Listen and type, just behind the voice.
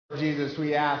Jesus,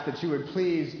 we ask that you would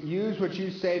please use what you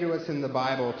say to us in the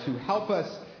Bible to help us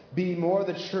be more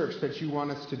the church that you want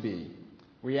us to be.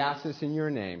 We ask this in your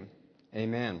name.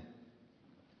 Amen.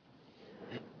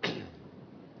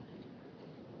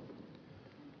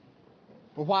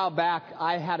 A while back,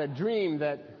 I had a dream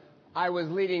that I was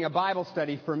leading a Bible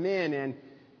study for men, and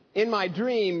in my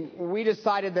dream, we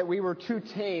decided that we were too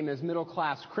tame as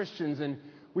middle-class Christians, and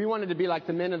we wanted to be like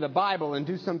the men of the Bible and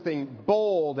do something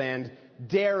bold and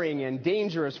daring and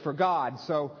dangerous for God,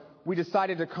 so we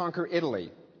decided to conquer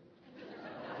Italy.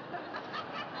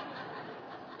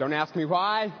 Don't ask me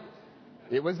why.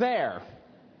 It was there.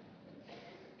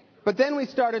 But then we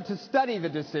started to study the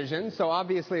decision, so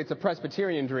obviously it's a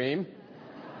Presbyterian dream.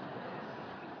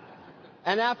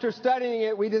 And after studying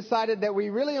it, we decided that we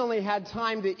really only had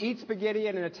time to eat spaghetti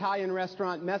at an Italian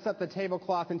restaurant, mess up the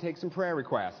tablecloth, and take some prayer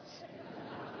requests.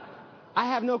 I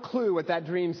have no clue what that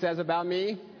dream says about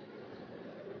me,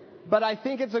 but I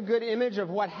think it's a good image of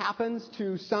what happens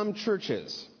to some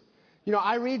churches. You know,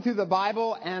 I read through the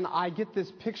Bible and I get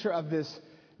this picture of this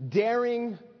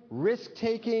daring,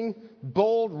 risk-taking,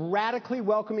 bold, radically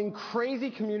welcoming,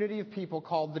 crazy community of people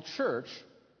called the church.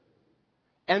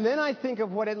 And then I think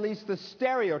of what at least the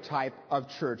stereotype of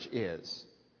church is.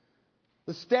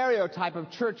 The stereotype of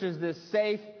church is this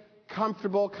safe,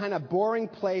 comfortable, kind of boring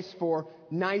place for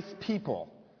nice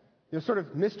people. You know, sort of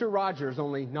Mr. Rogers,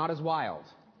 only not as wild.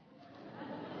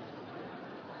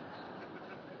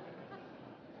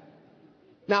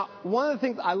 Now, one of the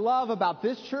things I love about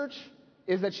this church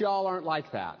is that y'all aren't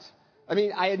like that. I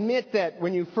mean, I admit that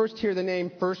when you first hear the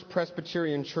name First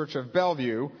Presbyterian Church of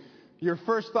Bellevue, your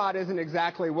first thought isn't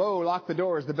exactly, whoa, lock the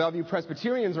doors, the Bellevue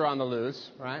Presbyterians are on the loose,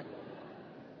 right?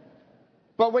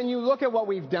 But when you look at what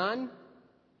we've done,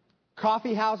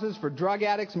 coffee houses for drug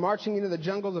addicts, marching into the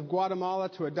jungles of Guatemala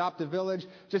to adopt a village.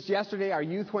 Just yesterday, our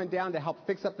youth went down to help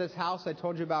fix up this house I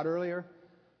told you about earlier.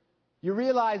 You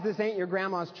realize this ain't your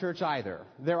grandma's church either.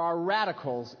 There are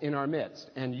radicals in our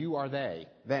midst, and you are they,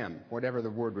 them, whatever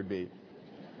the word would be.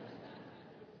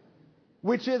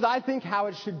 Which is, I think, how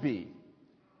it should be.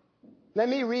 Let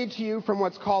me read to you from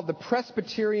what's called the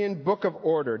Presbyterian Book of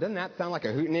Order. Doesn't that sound like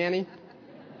a hootenanny?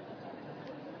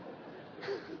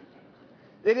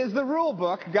 It is the rule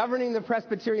book governing the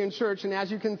Presbyterian Church, and as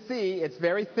you can see, it's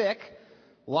very thick.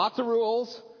 Lots of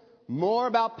rules. More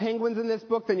about penguins in this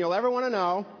book than you'll ever want to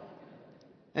know.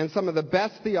 And some of the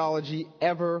best theology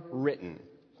ever written.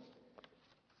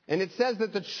 And it says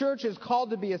that the church is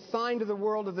called to be a sign to the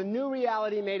world of the new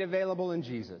reality made available in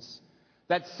Jesus.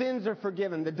 That sins are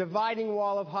forgiven, the dividing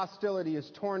wall of hostility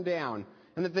is torn down,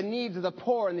 and that the needs of the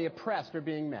poor and the oppressed are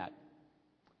being met.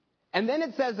 And then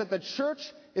it says that the church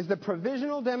is the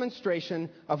provisional demonstration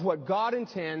of what God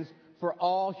intends for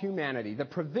all humanity. The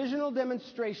provisional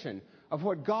demonstration of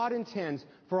what God intends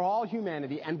for all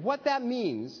humanity. And what that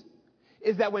means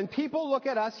is that when people look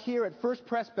at us here at First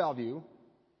Pres Bellevue,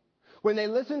 when they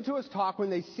listen to us talk,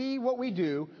 when they see what we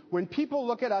do, when people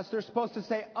look at us, they're supposed to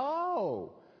say,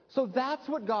 oh, so that's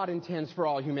what God intends for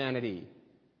all humanity.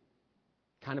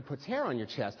 Kind of puts hair on your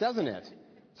chest, doesn't it?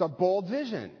 It's a bold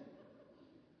vision.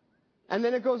 And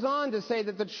then it goes on to say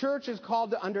that the church is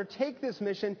called to undertake this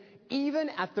mission even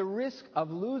at the risk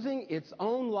of losing its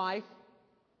own life,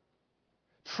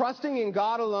 trusting in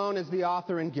God alone as the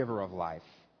author and giver of life.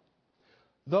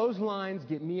 Those lines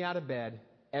get me out of bed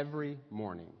every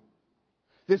morning.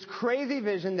 This crazy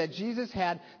vision that Jesus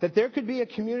had, that there could be a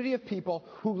community of people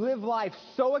who live life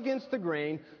so against the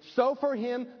grain, so for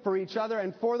Him, for each other,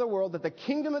 and for the world, that the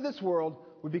kingdom of this world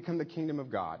would become the kingdom of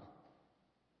God.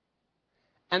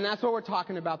 And that's what we're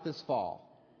talking about this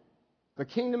fall. The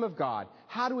kingdom of God.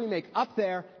 How do we make up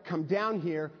there come down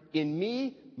here in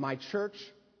me, my church,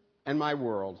 and my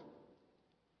world?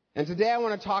 And today I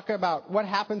want to talk about what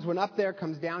happens when up there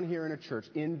comes down here in a church,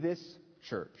 in this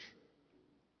church.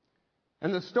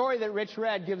 And the story that Rich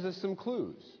read gives us some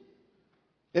clues.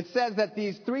 It says that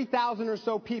these 3,000 or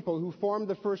so people who formed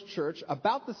the first church,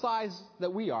 about the size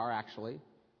that we are actually,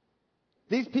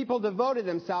 these people devoted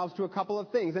themselves to a couple of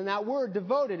things, and that word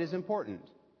devoted is important.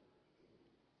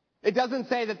 It doesn't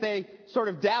say that they sort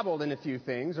of dabbled in a few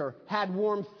things or had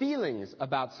warm feelings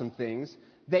about some things.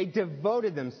 They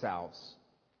devoted themselves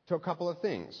to a couple of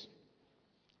things.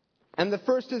 And the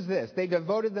first is this: they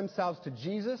devoted themselves to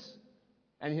Jesus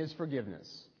and His forgiveness.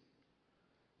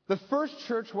 The first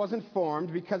church wasn't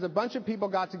formed because a bunch of people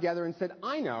got together and said,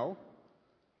 I know,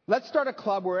 let's start a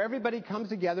club where everybody comes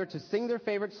together to sing their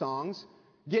favorite songs,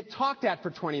 get talked at for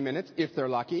 20 minutes, if they're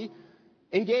lucky,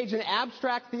 engage in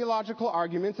abstract theological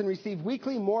arguments, and receive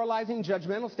weekly moralizing,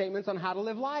 judgmental statements on how to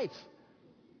live life.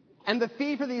 And the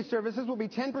fee for these services will be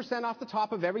 10% off the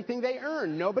top of everything they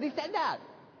earn. Nobody said that.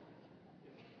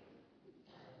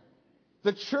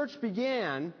 The church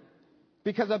began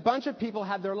because a bunch of people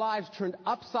had their lives turned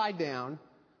upside down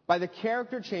by the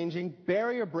character-changing,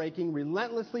 barrier-breaking,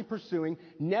 relentlessly pursuing,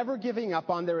 never giving up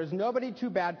on, there is nobody too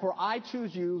bad for, I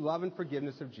choose you, love and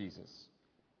forgiveness of Jesus.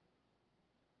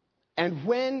 And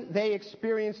when they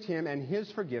experienced him and his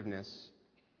forgiveness,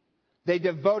 they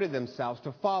devoted themselves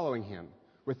to following him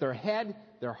with their head,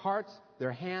 their hearts,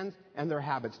 their hands, and their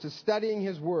habits, to studying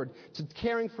his word, to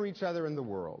caring for each other in the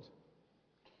world.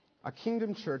 A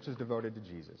kingdom church is devoted to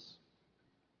Jesus.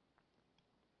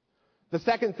 The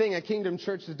second thing a kingdom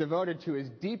church is devoted to is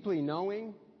deeply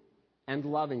knowing and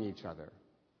loving each other.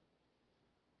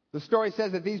 The story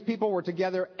says that these people were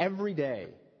together every day,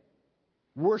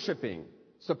 worshiping,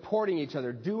 supporting each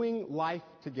other, doing life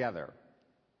together.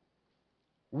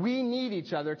 We need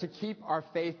each other to keep our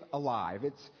faith alive.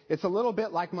 It's a little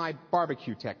bit like my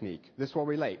barbecue technique. This will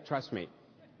relate, trust me.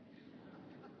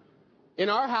 In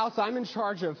our house, I'm in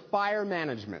charge of fire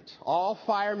management. All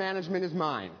fire management is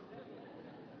mine.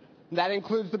 That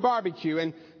includes the barbecue.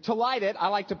 And to light it, I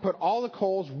like to put all the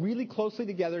coals really closely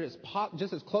together,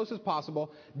 just as close as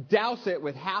possible, douse it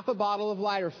with half a bottle of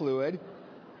lighter fluid,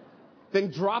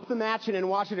 then drop the match in and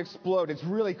watch it explode. It's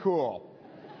really cool.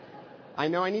 I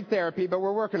know I need therapy, but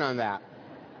we're working on that.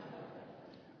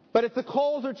 But if the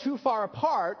coals are too far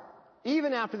apart,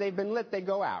 even after they've been lit, they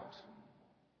go out.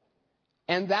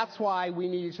 And that's why we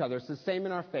need each other. It's the same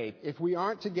in our faith. If we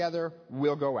aren't together,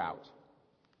 we'll go out.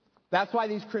 That's why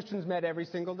these Christians met every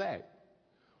single day.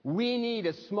 We need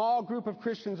a small group of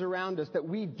Christians around us that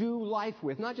we do life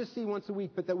with, not just see once a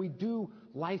week, but that we do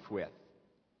life with.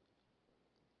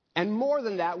 And more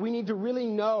than that, we need to really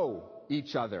know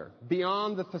each other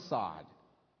beyond the facade.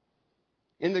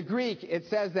 In the Greek, it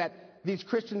says that these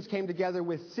Christians came together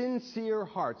with sincere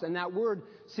hearts, and that word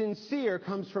sincere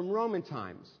comes from Roman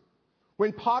times,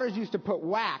 when potters used to put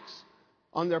wax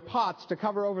on their pots to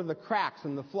cover over the cracks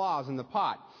and the flaws in the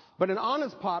pot. But an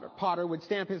honest potter would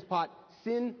stamp his pot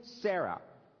sincera,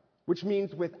 which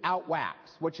means without wax.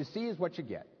 What you see is what you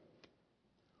get.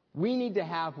 We need to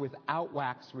have without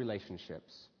wax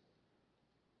relationships.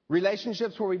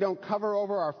 Relationships where we don't cover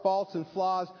over our faults and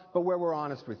flaws, but where we're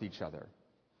honest with each other.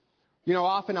 You know,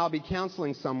 often I'll be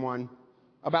counseling someone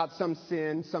about some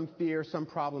sin, some fear, some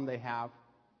problem they have.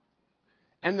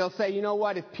 And they'll say, you know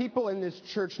what, if people in this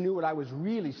church knew what I was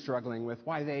really struggling with,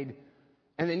 why they'd...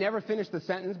 And they never finish the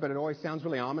sentence, but it always sounds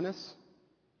really ominous.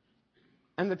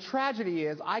 And the tragedy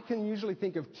is, I can usually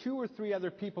think of 2 or 3 other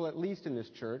people, at least in this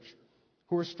church,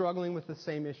 who are struggling with the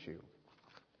same issue.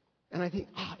 And I think,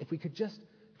 if we could just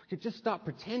stop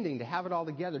pretending to have it all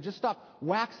together, just stop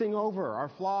waxing over our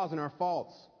flaws and our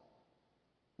faults,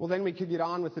 well, then we could get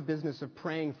on with the business of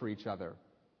praying for each other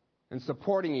and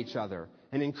supporting each other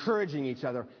and encouraging each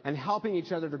other and helping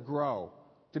each other to grow,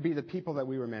 to be the people that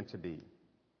we were meant to be.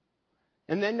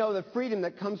 And then know the freedom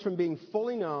that comes from being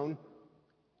fully known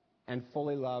and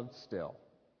fully loved still.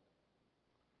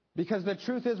 Because the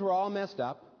truth is, we're all messed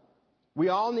up. We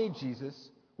all need Jesus.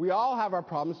 We all have our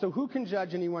problems, so who can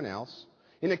judge anyone else?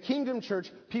 In a kingdom church,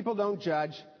 people don't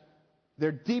judge.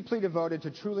 They're deeply devoted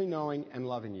to truly knowing and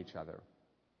loving each other.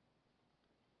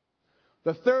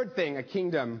 The third thing a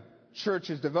kingdom church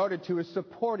is devoted to is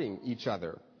supporting each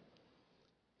other.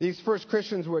 These first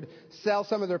Christians would sell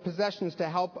some of their possessions to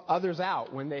help others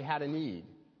out when they had a need.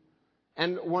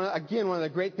 And one of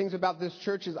the great things about this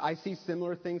church is I see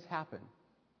similar things happen.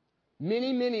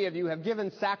 Many, many of you have given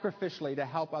sacrificially to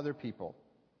help other people,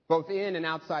 both in and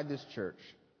outside this church.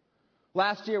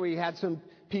 Last year we had some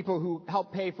people who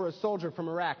helped pay for a soldier from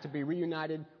Iraq to be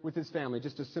reunited with his family,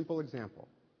 just a simple example.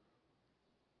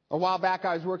 A while back,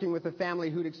 I was working with a family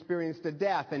who'd experienced a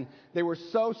death, and they were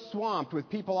so swamped with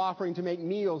people offering to make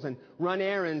meals and run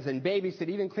errands and babysit,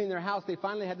 even clean their house, they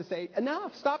finally had to say,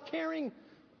 enough, stop caring.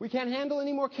 We can't handle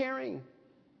any more caring.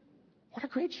 What a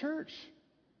great church.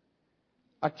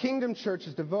 A kingdom church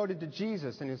is devoted to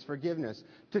Jesus and his forgiveness,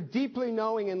 to deeply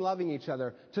knowing and loving each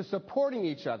other, to supporting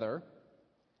each other,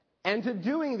 and to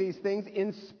doing these things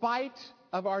in spite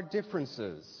of our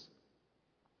differences.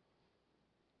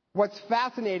 What's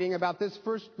fascinating about this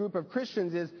first group of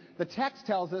Christians is the text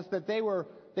tells us that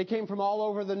they came from all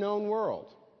over the known world.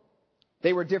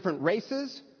 They were different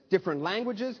races, different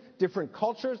languages, different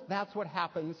cultures. That's what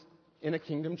happens in a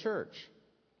kingdom church.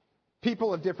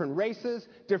 People of different races,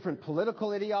 different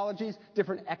political ideologies,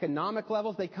 different economic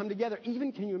levels, they come together.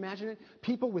 Even, can you imagine it?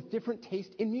 People with different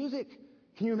taste in music.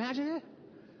 Can you imagine it?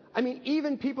 I mean,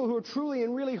 even people who are truly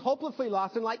and really hopelessly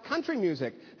lost in like country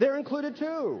music, they're included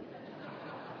too.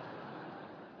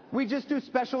 We just do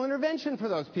special intervention for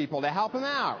those people to help them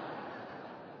out.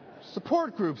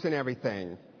 Support groups and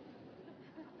everything.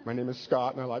 My name is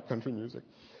Scott and I like country music.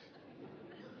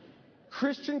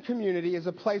 Christian community is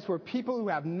a place where people who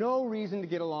have no reason to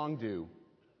get along do.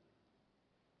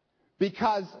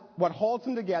 Because what holds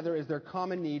them together is their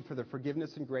common need for the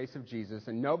forgiveness and grace of Jesus,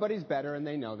 and nobody's better, and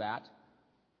they know that.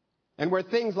 And where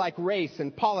things like race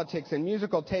and politics and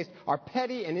musical taste are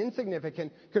petty and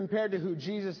insignificant compared to who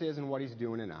Jesus is and what he's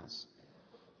doing in us.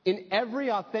 In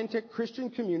every authentic Christian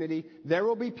community, there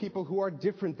will be people who are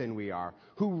different than we are,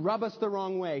 who rub us the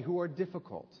wrong way, who are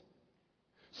difficult.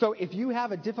 So if you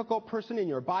have a difficult person in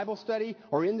your Bible study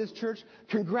or in this church,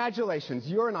 congratulations,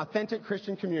 you're an authentic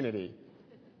Christian community.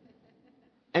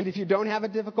 And if you don't have a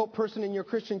difficult person in your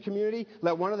Christian community,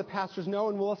 let one of the pastors know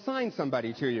and we'll assign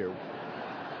somebody to you.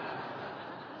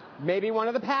 Maybe one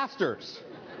of the pastors.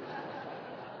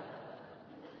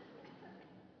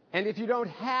 And if you don't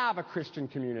have a Christian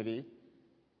community,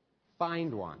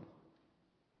 find one.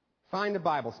 Find a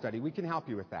Bible study. We can help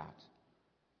you with that.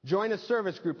 Join a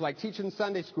service group like Teaching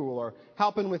Sunday School or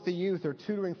helping with the youth or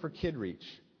tutoring for Kid Reach.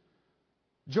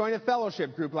 Join a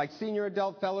fellowship group like Senior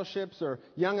Adult Fellowships or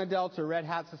Young Adults or Red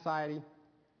Hat Society.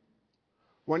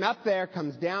 When up there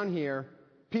comes down here,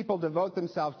 people devote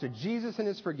themselves to Jesus and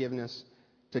his forgiveness,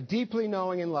 to deeply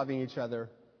knowing and loving each other,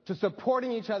 to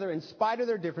supporting each other in spite of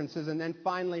their differences, and then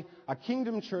finally, a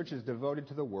kingdom church is devoted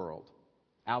to the world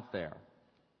out there.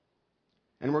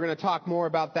 And we're going to talk more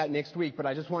about that next week, but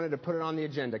I just wanted to put it on the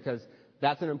agenda because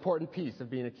that's an important piece of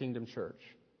being a kingdom church.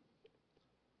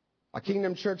 A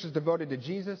kingdom church is devoted to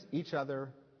Jesus, each other,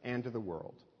 and to the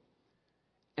world.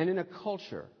 And in a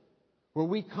culture where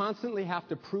we constantly have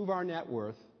to prove our net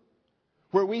worth,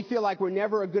 where we feel like we're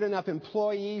never a good enough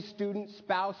employee, student,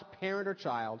 spouse, parent, or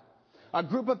child, a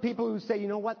group of people who say, you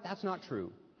know what, that's not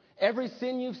true. Every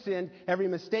sin you've sinned, every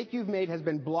mistake you've made has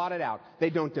been blotted out. They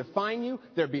don't define you.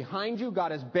 They're behind you.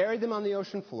 God has buried them on the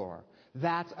ocean floor.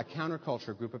 That's a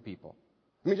counterculture group of people.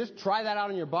 I mean, just try that out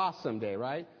on your boss someday,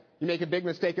 right? You make a big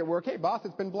mistake at work. Hey, boss,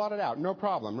 it's been blotted out. No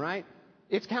problem, right?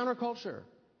 It's counterculture.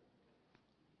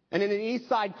 And in an East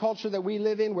Side culture that we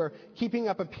live in where keeping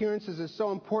up appearances is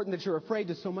so important that you're afraid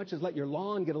to so much as let your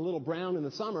lawn get a little brown in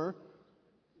the summer,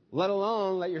 let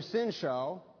alone let your sin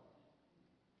show.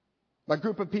 A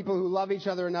group of people who love each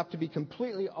other enough to be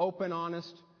completely open,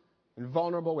 honest, and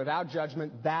vulnerable without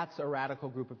judgment, that's a radical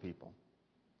group of people.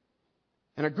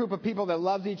 And a group of people that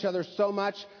loves each other so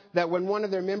much that when one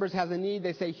of their members has a need,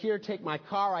 they say, here, take my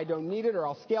car, I don't need it, or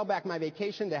I'll scale back my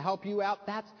vacation to help you out.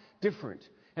 That's different.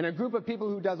 And a group of people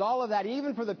who does all of that,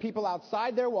 even for the people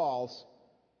outside their walls,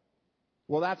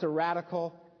 well, that's a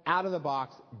radical,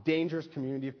 out-of-the-box, dangerous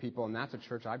community of people, and that's a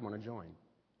church I'd want to join.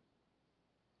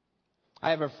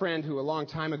 I have a friend who a long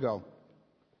time ago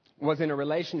was in a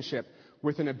relationship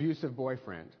with an abusive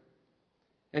boyfriend.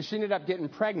 And she ended up getting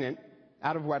pregnant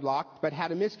out of wedlock, but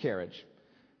had a miscarriage.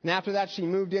 And after that, she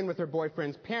moved in with her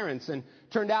boyfriend's parents, and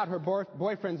turned out her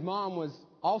boyfriend's mom was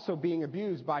also being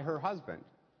abused by her husband.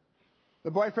 The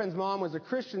boyfriend's mom was a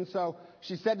Christian, so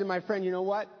she said to my friend, you know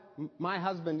what? My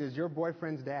husband is your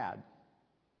boyfriend's dad.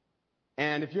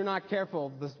 And if you're not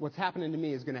careful, what's happening to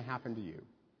me is going to happen to you.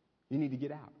 You need to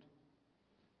get out.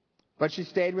 But she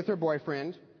stayed with her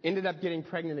boyfriend, ended up getting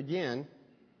pregnant again,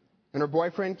 and her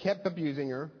boyfriend kept abusing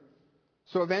her.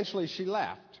 So eventually she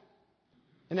left.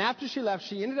 And after she left,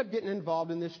 she ended up getting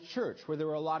involved in this church where there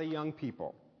were a lot of young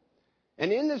people.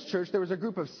 And in this church, there was a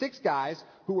group of 6 guys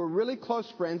who were really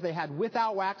close friends. They had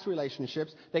without wax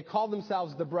relationships. They called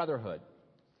themselves the Brotherhood.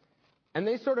 And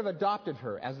they sort of adopted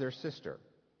her as their sister.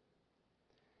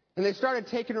 And they started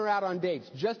taking her out on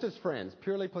dates, just as friends,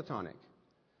 purely platonic.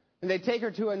 And they'd take her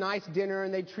to a nice dinner,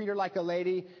 and they'd treat her like a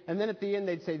lady. And then at the end,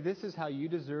 they'd say, this is how you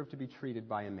deserve to be treated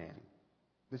by a man.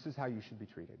 This is how you should be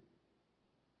treated.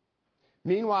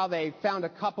 Meanwhile, they found a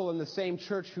couple in the same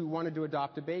church who wanted to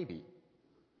adopt a baby.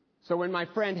 So when my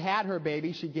friend had her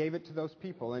baby, she gave it to those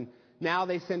people. And now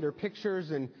they send her pictures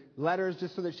and letters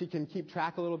just so that she can keep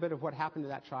track a little bit of what happened to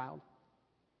that child.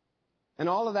 And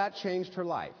all of that changed her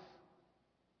life.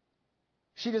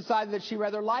 She decided that she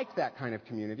rather liked that kind of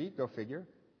community, go figure,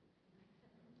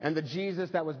 and the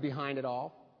Jesus that was behind it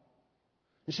all.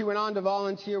 And she went on to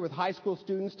volunteer with high school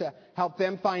students to help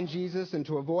them find Jesus and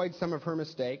to avoid some of her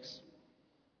mistakes.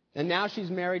 And now she's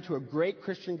married to a great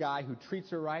Christian guy who treats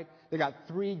her right. They got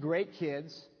 3 great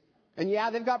kids. And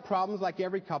yeah, they've got problems like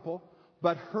every couple,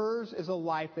 but hers is a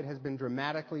life that has been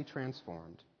dramatically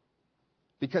transformed.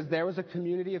 Because there was a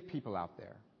community of people out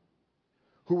there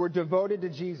who were devoted to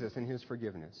Jesus and his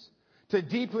forgiveness, to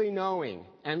deeply knowing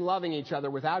and loving each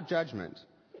other without judgment,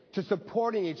 to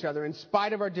supporting each other in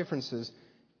spite of our differences,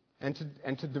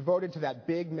 and to devote it to that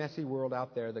big, messy world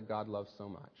out there that God loves so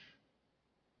much.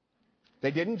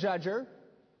 They didn't judge her,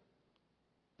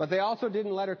 but they also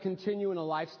didn't let her continue in a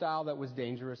lifestyle that was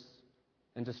dangerous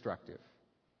and destructive.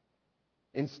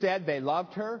 Instead, they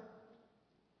loved her,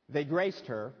 they graced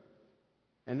her,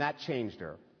 and that changed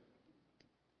her.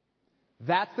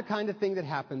 That's the kind of thing that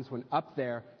happens when up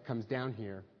there comes down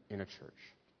here in a church.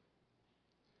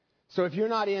 So if you're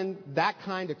not in that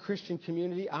kind of Christian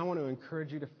community, I want to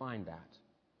encourage you to find that.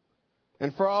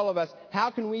 And for all of us,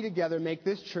 how can we together make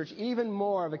this church even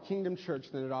more of a kingdom church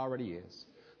than it already is?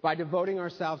 By devoting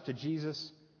ourselves to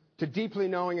Jesus, to deeply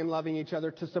knowing and loving each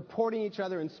other, to supporting each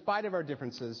other in spite of our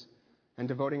differences, and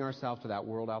devoting ourselves to that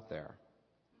world out there.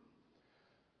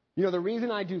 You know, the reason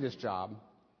I do this job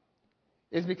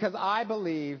is because I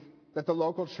believe that the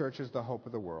local church is the hope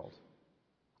of the world.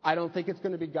 I don't think it's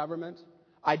going to be government.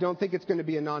 I don't think it's going to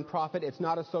be a nonprofit. It's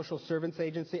not a social servants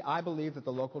agency. I believe that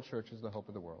the local church is the hope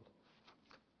of the world.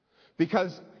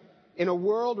 Because in a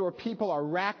world where people are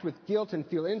racked with guilt and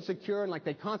feel insecure and like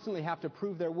they constantly have to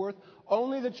prove their worth,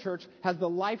 only the church has the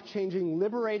life-changing,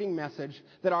 liberating message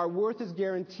that our worth is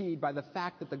guaranteed by the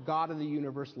fact that the God of the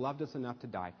universe loved us enough to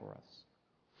die for us.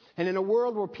 And in a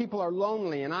world where people are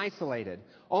lonely and isolated,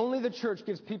 only the church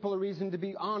gives people a reason to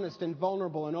be honest and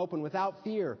vulnerable and open without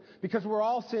fear, because we're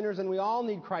all sinners and we all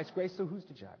need Christ's grace, so who's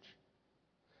to judge?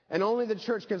 And only the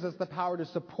church gives us the power to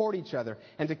support each other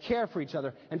and to care for each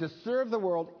other and to serve the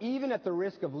world even at the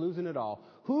risk of losing it all.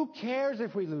 Who cares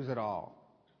if we lose it all?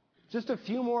 Just a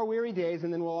few more weary days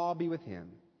and then we'll all be with Him.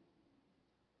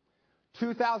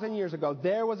 2,000 years ago,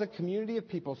 there was a community of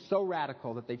people so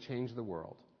radical that they changed the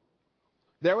world.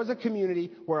 There was a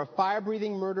community where a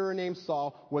fire-breathing murderer named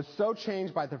Saul was so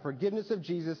changed by the forgiveness of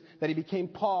Jesus that he became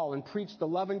Paul and preached the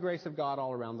love and grace of God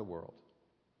all around the world.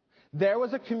 There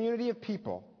was a community of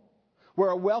people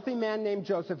where a wealthy man named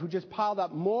Joseph, who just piled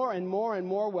up more and more and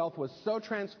more wealth, was so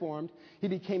transformed, he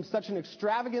became such an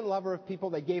extravagant lover of people,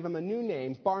 they gave him a new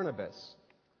name, Barnabas,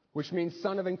 which means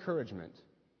son of encouragement.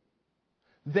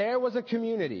 There was a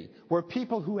community where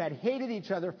people who had hated each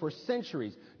other for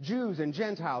centuries, Jews and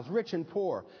Gentiles, rich and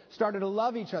poor, started to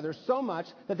love each other so much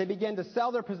that they began to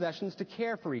sell their possessions to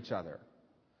care for each other.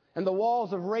 And the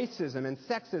walls of racism and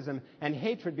sexism and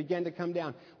hatred began to come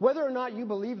down. Whether or not you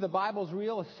believe the Bible's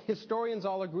real, historians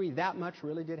all agree that much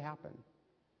really did happen.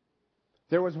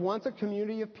 There was once a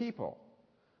community of people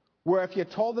where if you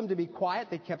told them to be quiet,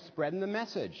 they kept spreading the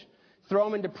message. Throw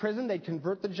them into prison, they'd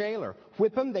convert the jailer.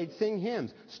 Whip them, they'd sing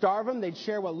hymns. Starve them, they'd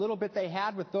share what little bit they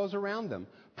had with those around them.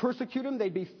 Persecute them,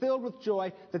 they'd be filled with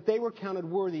joy that they were counted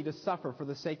worthy to suffer for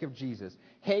the sake of Jesus.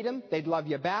 Hate them, they'd love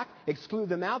you back. Exclude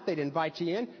them out, they'd invite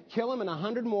you in. Kill them, and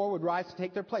 100 more would rise to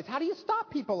take their place. How do you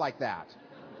stop people like that?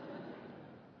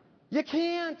 You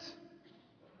can't.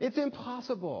 It's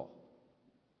impossible.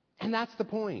 And that's the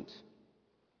point.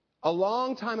 A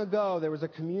long time ago, there was a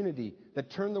community that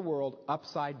turned the world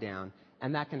upside down,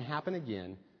 and that can happen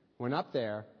again when up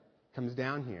there comes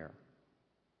down here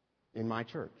in my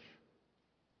church.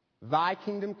 Thy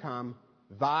kingdom come,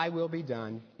 thy will be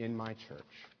done in my church.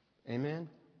 Amen?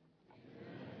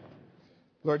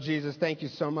 Lord Jesus, thank you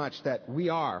so much that we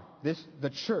are, the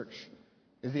church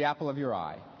is the apple of your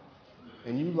eye,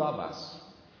 and you love us.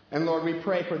 And Lord, we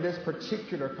pray for this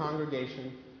particular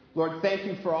congregation. Lord, thank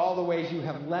you for all the ways you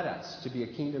have led us to be a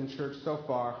kingdom church so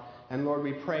far. And Lord,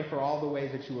 we pray for all the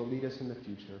ways that you will lead us in the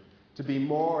future to be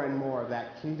more and more of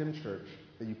that kingdom church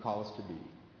that you call us to be.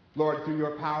 Lord, through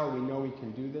your power, we know we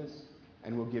can do this,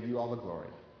 and we'll give you all the glory.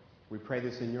 We pray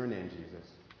this in your name, Jesus.